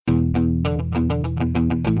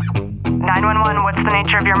911, what's the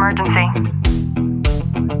nature of your emergency?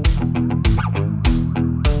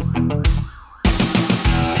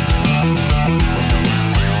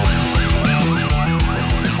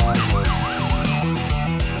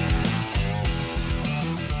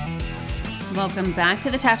 Welcome back to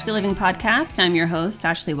the Tactical Living Podcast. I'm your host,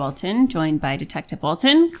 Ashley Walton, joined by Detective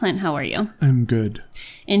Walton. Clint, how are you? I'm good.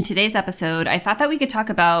 In today's episode, I thought that we could talk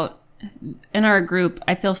about, in our group,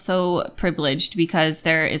 I feel so privileged because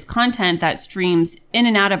there is content that streams in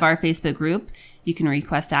and out of our Facebook group. You can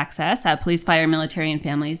request access at Police, Fire, Military, and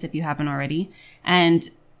Families if you haven't already. And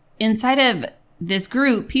inside of this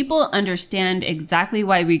group, people understand exactly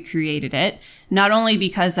why we created it, not only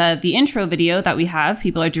because of the intro video that we have.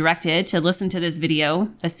 People are directed to listen to this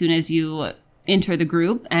video as soon as you enter the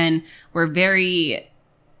group, and we're very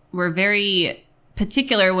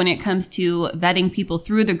particular when it comes to vetting people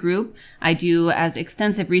through the group. I do as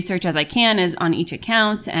extensive research as I can on each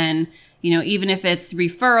account, and even if it's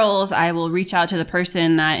referrals, I will reach out to the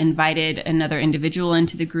person that invited another individual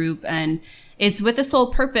into the group, and it's with the sole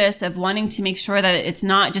purpose of wanting to make sure that it's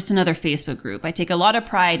not just another Facebook group. I take a lot of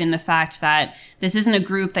pride in the fact that this isn't a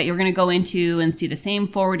group that you're going to go into and see the same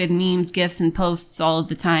forwarded memes, GIFs, and posts all of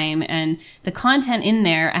the time. And the content in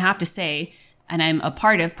there, I have to say, and I'm a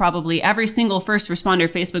part of probably every single first responder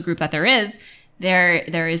Facebook group that there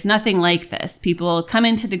is nothing like this. People come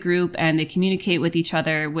into the group and they communicate with each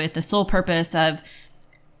other with the sole purpose of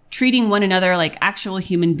treating one another like actual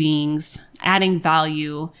human beings, adding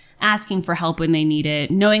value, asking for help when they need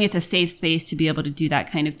it, knowing it's a safe space to be able to do that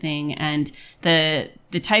kind of thing. And the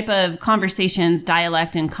type of conversations,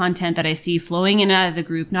 dialect, and content that I see flowing in and out of the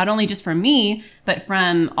group, not only just from me, but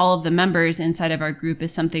from all of the members inside of our group,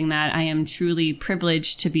 is something that I am truly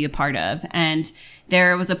privileged to be a part of. And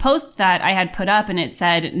there was a post that I had put up and it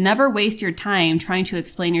said, never waste your time trying to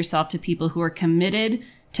explain yourself to people who are committed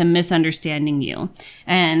to misunderstanding you.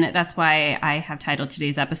 And that's why I have titled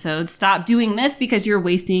today's episode, Stop Doing This Because You're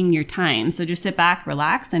Wasting Your Time. So just sit back,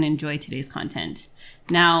 relax, and enjoy today's content.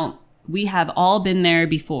 Now, we have all been there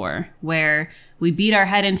before, where we beat our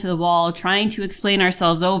head into the wall trying to explain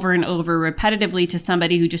ourselves over and over repetitively to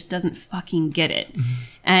somebody who just doesn't fucking get it. Mm-hmm.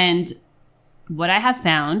 And what I have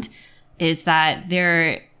found is that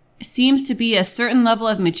there seems to be a certain level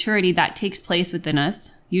of maturity that takes place within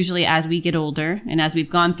us, usually as we get older and as we've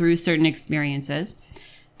gone through certain experiences,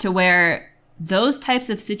 to where those types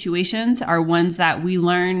of situations are ones that we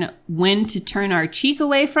learn when to turn our cheek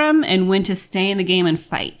away from and when to stay in the game and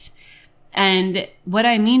fight. And what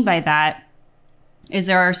I mean by that is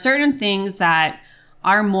there are certain things that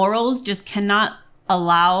our morals just cannot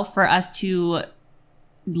allow for us to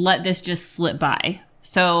let this just slip by.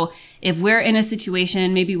 So if we're in a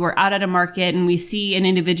situation, maybe we're out at a market and we see an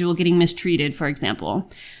individual getting mistreated, for example,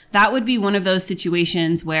 that would be one of those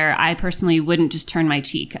situations where I personally wouldn't just turn my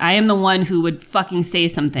cheek. I am the one who would fucking say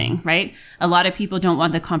something, right? A lot of people don't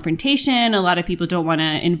want the confrontation. A lot of people don't want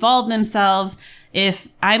to involve themselves. If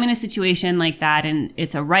I'm in a situation like that and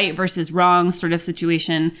it's a right versus wrong sort of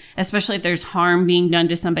situation, especially if there's harm being done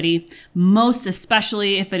to somebody, most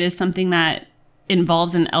especially if it is something that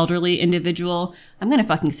involves an elderly individual, I'm going to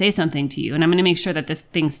fucking say something to you and I'm going to make sure that this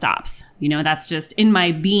thing stops. That's just in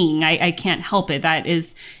my being. I can't help it. That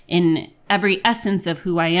is in every essence of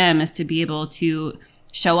who I am, is to be able to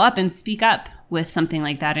show up and speak up with something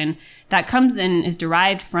like that. And that comes and is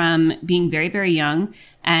derived from being very, very young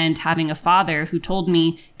and having a father who told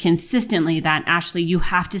me consistently that, Ashley, you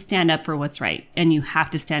have to stand up for what's right and you have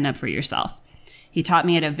to stand up for yourself. He taught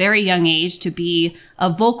me at a very young age to be a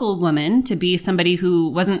vocal woman, to be somebody who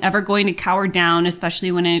wasn't ever going to cower down,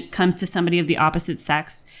 especially when it comes to somebody of the opposite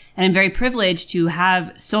sex. And I'm very privileged to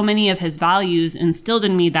have so many of his values instilled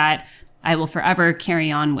in me that I will forever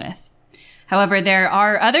carry on with. However, there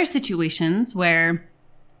are other situations where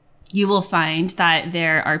you will find that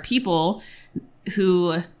there are people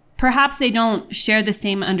who perhaps they don't share the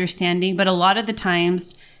same understanding, but a lot of the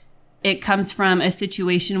times it comes from a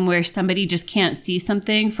situation where somebody just can't see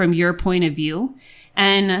something from your point of view.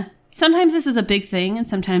 And sometimes this is a big thing and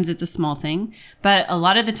sometimes it's a small thing. But a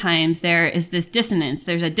lot of the times there is this dissonance.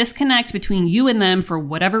 There's a disconnect between you and them for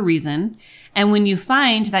whatever reason. And when you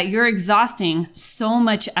find that you're exhausting so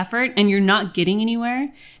much effort and you're not getting anywhere,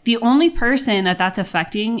 the only person that that's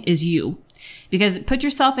affecting is you. Because put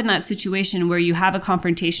yourself in that situation where you have a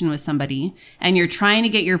confrontation with somebody and you're trying to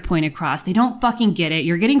get your point across. They don't fucking get it.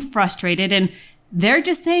 You're getting frustrated and they're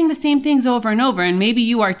just saying the same things over and over. And maybe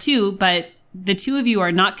you are too, but the two of you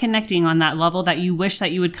are not connecting on that level that you wish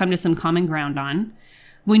that you would come to some common ground on.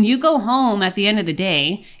 When you go home at the end of the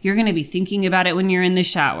day, you're going to be thinking about it when you're in the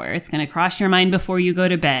shower. It's going to cross your mind before you go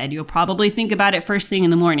to bed. You'll probably think about it first thing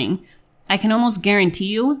in the morning. I can almost guarantee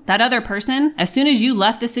you that other person, as soon as you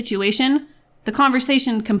left the situation, the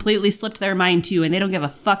conversation completely slipped their mind too, and they don't give a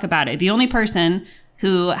fuck about it. The only person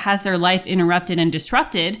who has their life interrupted and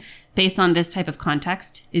disrupted based on this type of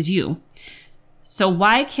context is you. So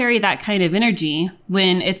why carry that kind of energy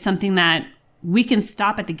when it's something that we can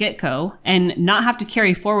stop at the get-go and not have to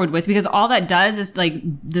carry forward with? Because all that does is like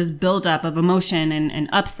this buildup of emotion and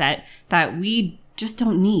upset that we just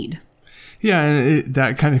don't need. Yeah, and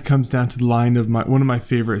that kind of comes down to the line of one of my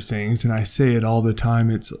favorite sayings, and I say it all the time.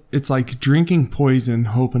 It's like drinking poison,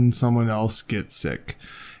 hoping someone else gets sick,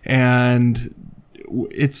 and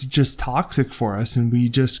it's just toxic for us. And we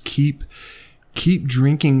just keep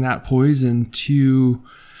drinking that poison to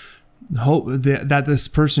hope that this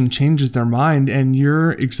person changes their mind, and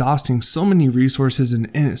you're exhausting so many resources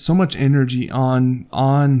and so much energy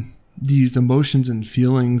on these emotions and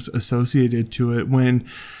feelings associated to it when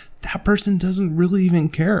that person doesn't really even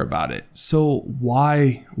care about it. So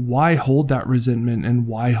why hold that resentment, and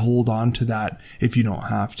why hold on to that if you don't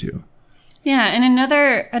have to? Yeah. And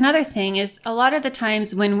another thing is, a lot of the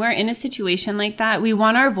times when we're in a situation like that, we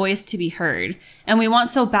want our voice to be heard, and we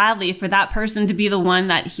want so badly for that person to be the one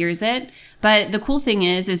that hears it. But the cool thing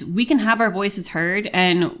is we can have our voices heard,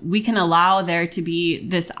 and we can allow there to be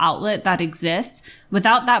this outlet that exists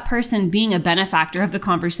without that person being a benefactor of the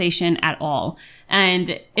conversation at all.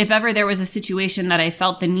 And if ever there was a situation that I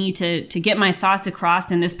felt the need to get my thoughts across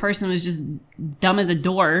and this person was just dumb as a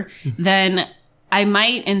door, then I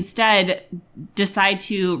might instead decide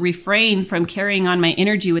to refrain from carrying on my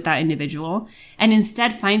energy with that individual and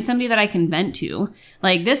instead find somebody that I can vent to.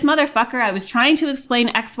 Like, this motherfucker, I was trying to explain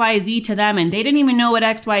XYZ to them and they didn't even know what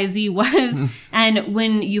XYZ was. And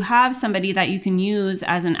when you have somebody that you can use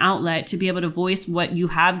as an outlet to be able to voice what you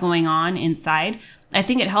have going on inside, I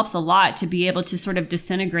think it helps a lot to be able to sort of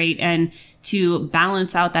disintegrate and to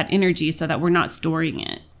balance out that energy so that we're not storing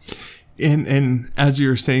it. And as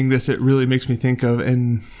you're saying this, it really makes me think of,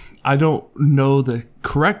 and I don't know the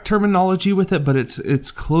correct terminology with it, but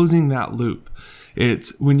it's closing that loop.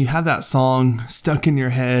 It's when you have that song stuck in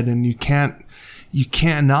your head and you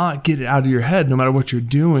cannot get it out of your head no matter what you're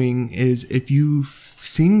doing, is if you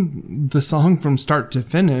sing the song from start to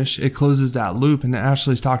finish, it closes that loop. And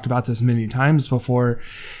Ashley's talked about this many times before,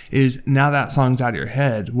 is now that song's out of your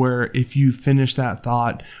head, where if you finish that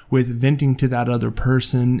thought with venting to that other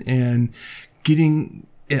person and getting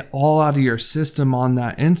it all out of your system on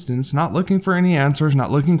that instance, not looking for any answers, not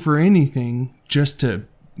looking for anything, just to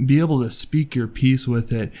be able to speak your piece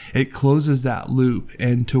with it, it closes that loop,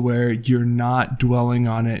 and to where you're not dwelling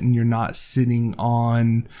on it and you're not sitting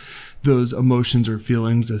on those emotions or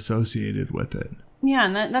feelings associated with it. Yeah,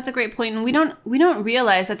 and that's a great point. And we don't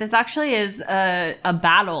realize that this actually is a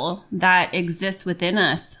battle that exists within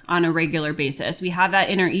us on a regular basis. We have that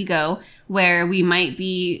inner ego where we might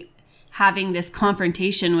be having this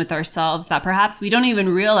confrontation with ourselves that perhaps we don't even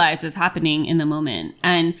realize is happening in the moment.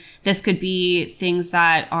 And this could be things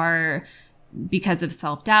that are because of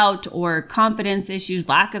self-doubt or confidence issues,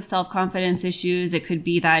 lack of self-confidence issues. It could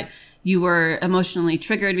be that you were emotionally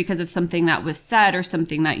triggered because of something that was said or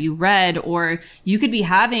something that you read, or you could be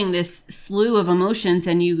having this slew of emotions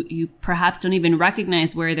and you perhaps don't even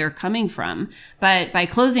recognize where they're coming from. But by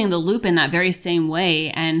closing the loop in that very same way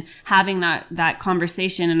and having that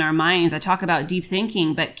conversation in our minds, I talk about deep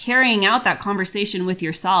thinking, but carrying out that conversation with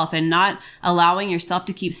yourself and not allowing yourself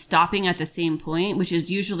to keep stopping at the same point, which is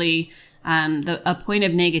usually a point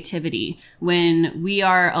of negativity. When we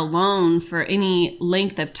are alone for any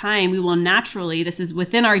length of time, we will naturally, this is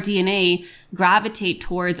within our DNA, gravitate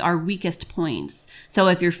towards our weakest points. So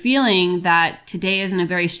if you're feeling that today isn't a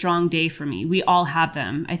very strong day for me, we all have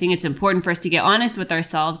them. I think it's important for us to get honest with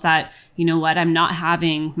ourselves that, you know what, I'm not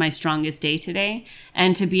having my strongest day today.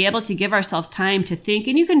 And to be able to give ourselves time to think,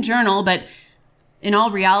 and you can journal, but in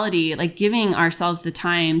all reality, like giving ourselves the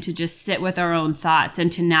time to just sit with our own thoughts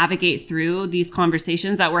and to navigate through these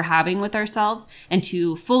conversations that we're having with ourselves and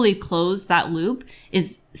to fully close that loop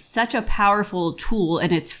is such a powerful tool,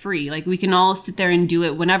 and it's free. Like, we can all sit there and do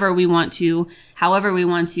it whenever we want to, however we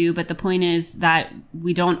want to. But the point is that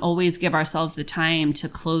we don't always give ourselves the time to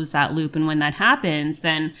close that loop. And when that happens,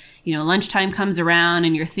 then, lunchtime comes around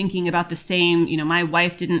and you're thinking about the same, my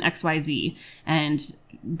wife didn't XYZ. And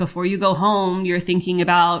before you go home, you're thinking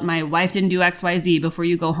about my wife didn't do XYZ before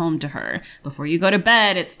you go home to her. Before you go to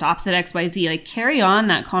bed, it stops at XYZ. Like, carry on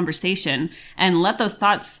that conversation and let those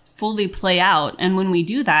thoughts fully play out. And when we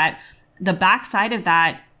do that, the backside of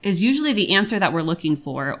that is usually the answer that we're looking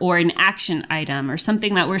for, or an action item, or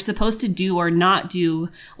something that we're supposed to do or not do,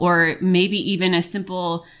 or maybe even a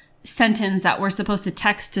simple sentence that we're supposed to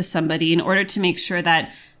text to somebody in order to make sure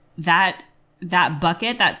that that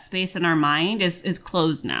bucket, that space in our mind is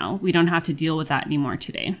closed now. We don't have to deal with that anymore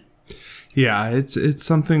today. Yeah, it's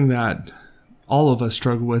something that all of us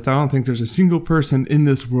struggle with. I don't think there's a single person in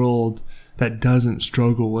this world that doesn't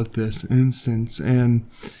struggle with this instance. And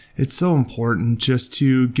it's so important just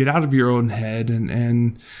to get out of your own head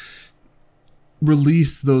and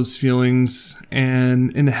release those feelings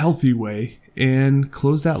and in a healthy way and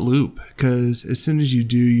close that loop. Because as soon as you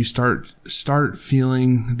do, you start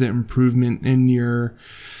feeling the improvement in your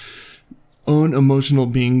own emotional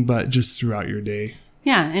being, but just throughout your day.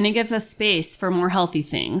 Yeah, and it gives us space for more healthy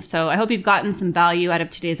things. So I hope you've gotten some value out of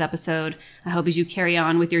today's episode. I hope as you carry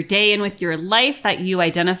on with your day and with your life that you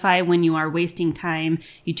identify when you are wasting time,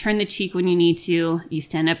 you turn the cheek when you need to, you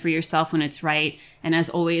stand up for yourself when it's right. And as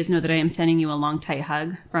always, know that I am sending you a long, tight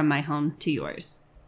hug from my home to yours.